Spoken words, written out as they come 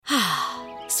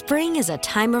Spring is a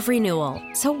time of renewal,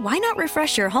 so why not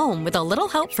refresh your home with a little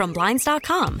help from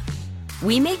Blinds.com?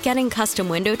 We make getting custom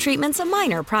window treatments a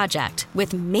minor project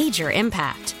with major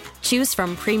impact. Choose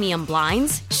from premium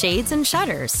blinds, shades, and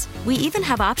shutters. We even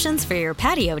have options for your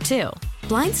patio, too.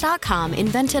 Blinds.com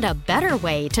invented a better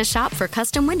way to shop for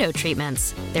custom window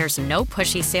treatments. There's no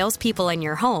pushy salespeople in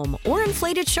your home or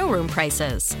inflated showroom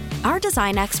prices. Our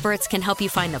design experts can help you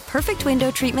find the perfect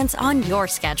window treatments on your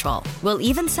schedule. We'll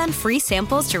even send free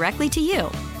samples directly to you.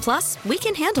 Plus, we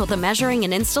can handle the measuring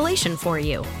and installation for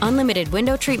you. Unlimited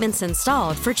window treatments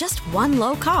installed for just one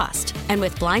low cost. And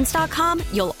with Blinds.com,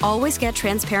 you'll always get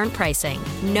transparent pricing.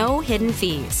 No hidden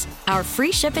fees. Our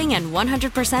free shipping and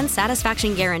 100%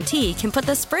 satisfaction guarantee can put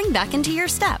the spring back into your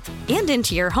step and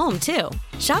into your home, too.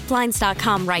 Shop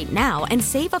Blinds.com right now and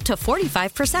save up to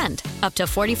 45%. Up to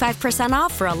 45%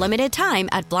 off for a limited time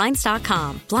at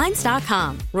Blinds.com.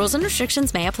 Blinds.com. Rules and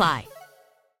restrictions may apply.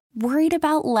 Worried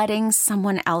about letting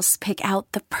someone else pick out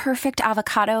the perfect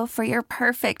avocado for your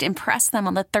perfect impress them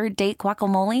on the third date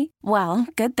guacamole? Well,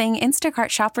 good thing Instacart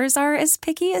shoppers are as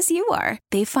picky as you are.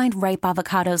 They find ripe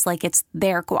avocados like it's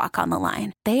their guac on the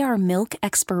line. They are milk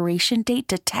expiration date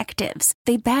detectives.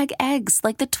 They bag eggs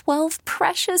like the 12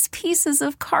 precious pieces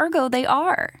of cargo they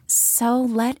are. So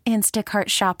let Instacart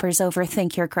shoppers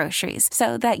overthink your groceries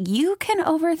so that you can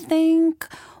overthink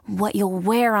what you'll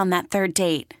wear on that third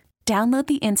date. Download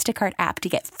the Instacart app to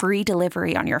get free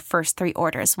delivery on your first 3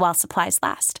 orders while supplies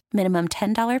last. Minimum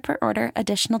 $10 per order.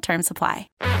 Additional terms apply.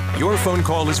 Your phone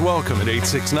call is welcome at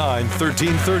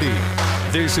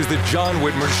 869-1330. This is the John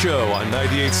Whitmer Show on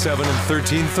 98.7 and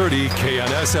 1330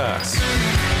 KNSS.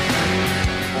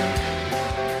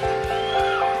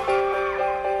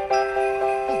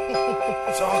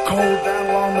 It's all cold down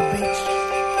along the beach.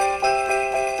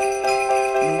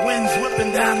 The wind's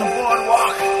whipping down the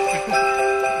boardwalk.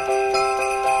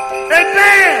 Hey,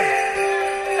 man!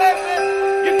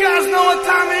 You guys know what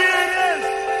time of year it is?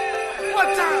 What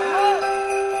time?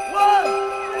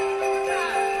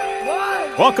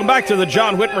 What? Welcome back to the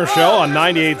John Whitmer Show on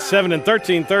 98.7 and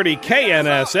 1330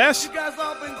 KNSS.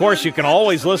 Of course, you can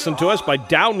always listen to us by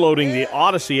downloading the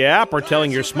Odyssey app or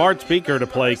telling your smart speaker to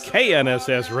play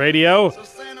KNSS Radio.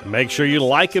 Make sure you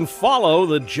like and follow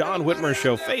the John Whitmer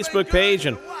Show Facebook page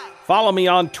and follow me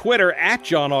on Twitter at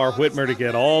John R. Whitmer to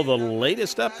get all the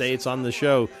latest updates on the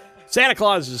show. Santa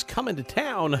Claus is coming to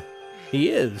town. He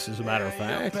is, as a matter of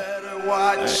fact. See,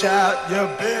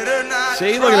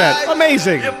 look at that.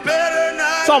 Amazing.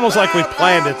 It's almost like we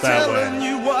planned it that way.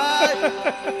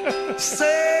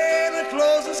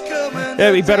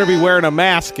 Yeah, he better be wearing a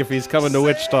mask if he's coming to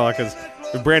Wichita, because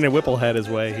if Brandon Whipple had his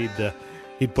way,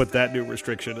 he'd put that new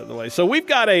restriction in the way. So we've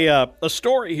got a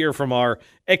story here from our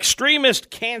extremist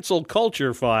cancel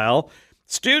culture file.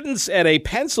 Students at a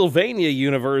Pennsylvania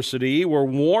university were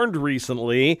warned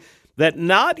recently that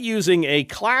not using a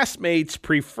classmate's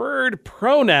preferred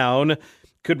pronoun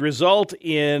could result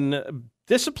in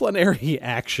disciplinary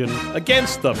action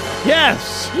against them.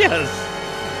 Yes.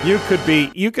 You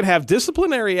could have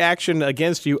disciplinary action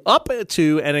against you up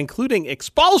to and including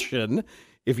expulsion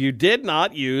if you did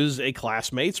not use a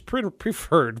classmate's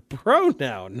preferred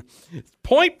pronoun.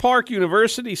 Point Park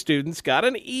University students got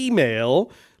an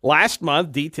email last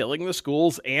month detailing the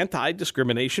school's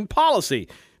anti-discrimination policy.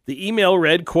 The email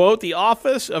read, quote, "The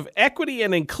Office of Equity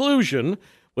and Inclusion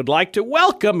would like to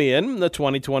welcome in the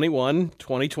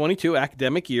 2021-2022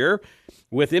 academic year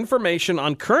with information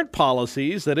on current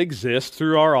policies that exist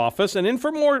through our office and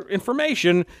more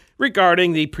information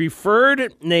regarding the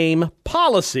preferred name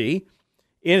policy,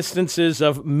 instances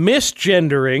of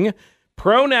misgendering,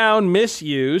 pronoun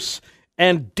misuse,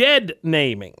 and dead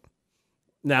naming."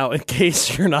 Now, in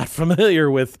case you're not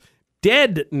familiar with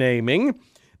dead naming,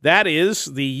 that is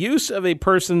the use of a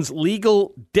person's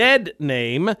legal dead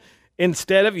name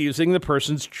instead of using the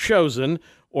person's chosen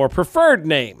or preferred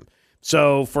name.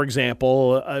 So, for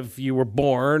example, if you were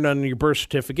born on your birth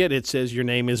certificate, it says your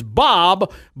name is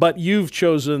Bob, but you've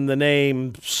chosen the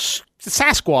name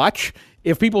Sasquatch.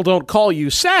 If people don't call you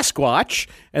Sasquatch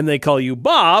and they call you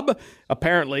Bob,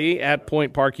 apparently at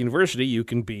Point Park University, you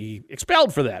can be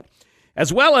expelled for that,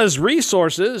 as well as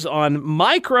resources on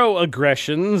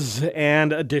microaggressions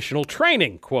and additional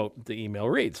training, quote, the email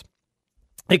reads.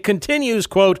 It continues,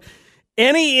 quote,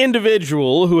 "Any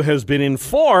individual who has been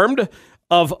informed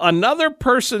of another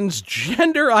person's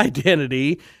gender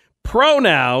identity,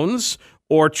 pronouns,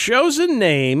 or chosen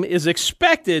name is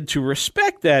expected to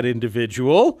respect that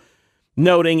individual,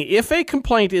 noting if a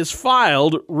complaint is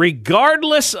filed,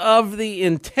 regardless of the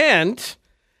intent,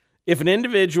 if an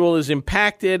individual is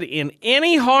impacted in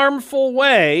any harmful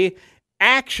way,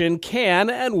 action can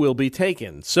and will be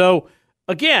taken." So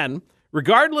again,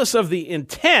 regardless of the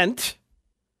intent,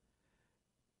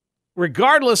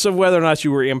 regardless of whether or not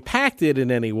you were impacted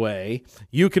in any way,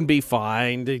 you can be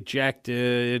fined,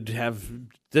 ejected, have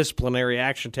disciplinary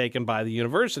action taken by the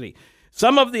university.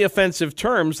 Some of the offensive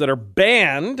terms that are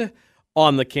banned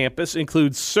on the campus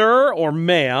include sir or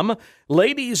ma'am,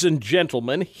 ladies and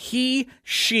gentlemen, he,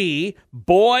 she,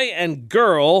 boy and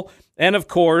girl, and of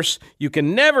course, you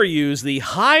can never use the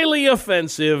highly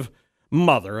offensive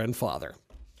mother and father.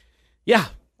 Yeah,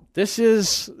 this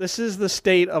is the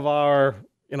state of our,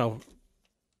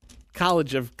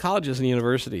 colleges and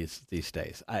universities these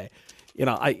days.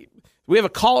 We have a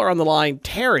caller on the line,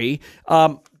 Terry.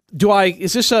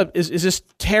 Is this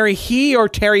Terry he or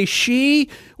Terry she,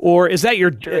 or is that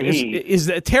your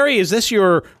Terry? Is this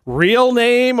your real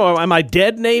name, or am I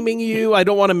dead naming you? I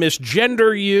don't want to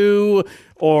misgender you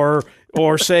or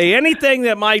say anything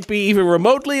that might be even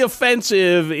remotely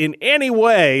offensive in any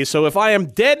way. So if I am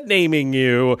dead naming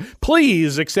you,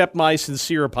 please accept my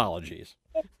sincere apologies.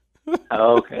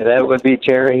 Okay, that would be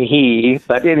Terry he.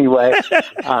 But anyway,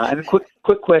 and a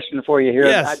quick question for you here.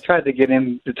 Yes. I tried to get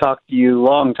him to talk to you a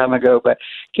long time ago, but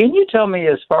can you tell me,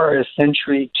 as far as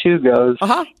Century 2 goes,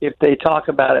 if they talk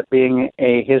about it being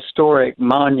a historic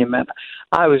monument?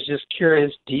 I was just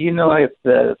curious, do you know if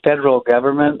the federal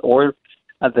government or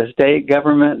the state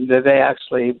government, did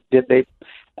they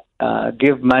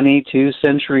give money to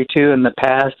Century 2 in the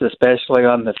past, especially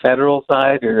on the federal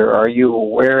side, or are you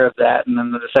aware of that? And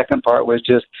then the second part was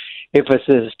just, if it's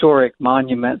a historic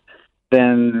monument,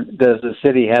 then does the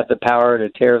city have the power to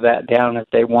tear that down if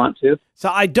they want to? So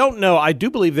I don't know. I do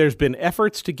believe there's been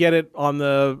efforts to get it on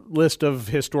the list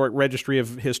of registry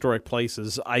of historic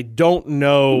places. I don't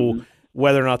know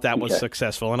whether or not that was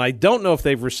successful, and I don't know if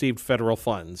they've received federal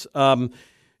funds.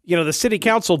 The city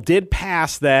council did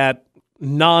pass that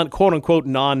quote-unquote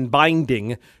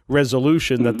non-binding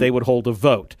resolution that they would hold a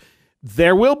vote.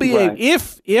 There will be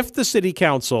if the city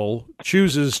council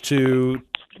chooses to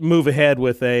move ahead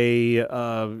with the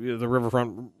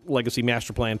Riverfront Legacy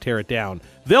Master Plan, tear it down,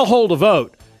 they'll hold a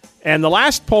vote. And the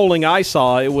last polling I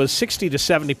saw, it was 60 to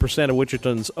 70% of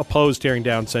Wichitans opposed tearing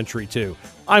down Century 2.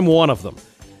 I'm one of them.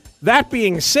 That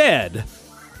being said,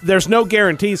 there's no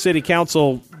guarantee city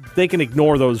council, they can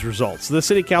ignore those results. The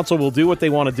city council will do what they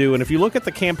want to do, and if you look at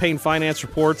the campaign finance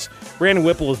reports, Brandon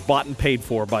Whipple is bought and paid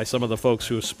for by some of the folks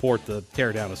who support the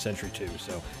teardown of Century 2.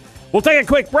 So we'll take a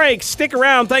quick break. Stick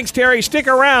around. Thanks, Terry. Stick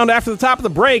around. After the top of the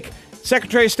break,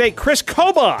 Secretary of State Chris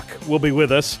Kobach will be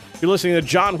with us. You're listening to the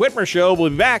John Whitmer Show. We'll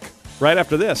be back right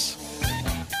after this.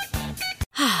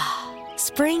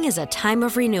 Spring is a time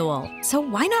of renewal, so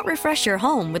why not refresh your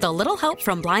home with a little help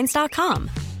from Blinds.com?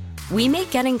 We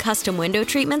make getting custom window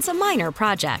treatments a minor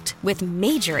project with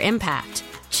major impact.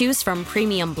 Choose from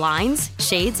premium blinds,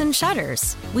 shades, and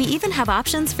shutters. We even have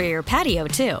options for your patio,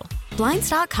 too.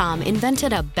 Blinds.com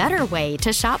invented a better way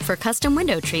to shop for custom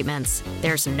window treatments.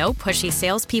 There's no pushy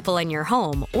salespeople in your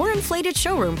home or inflated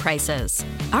showroom prices.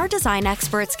 Our design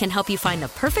experts can help you find the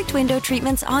perfect window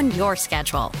treatments on your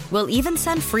schedule. We'll even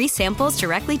send free samples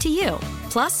directly to you.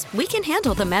 Plus, we can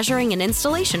handle the measuring and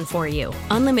installation for you.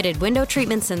 Unlimited window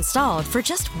treatments installed for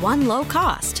just one low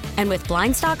cost. And with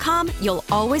Blinds.com, you'll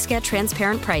always get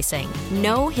transparent pricing.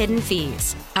 No hidden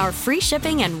fees. Our free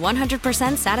shipping and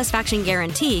 100% satisfaction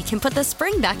guarantee can put the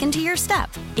spring back into your step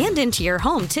and into your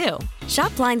home, too.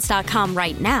 Shop Blinds.com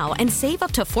right now and save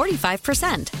up to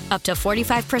 45%. Up to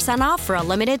 45% off for a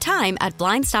limited time at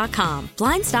Blinds.com.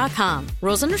 Blinds.com.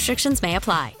 Rules and restrictions may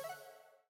apply.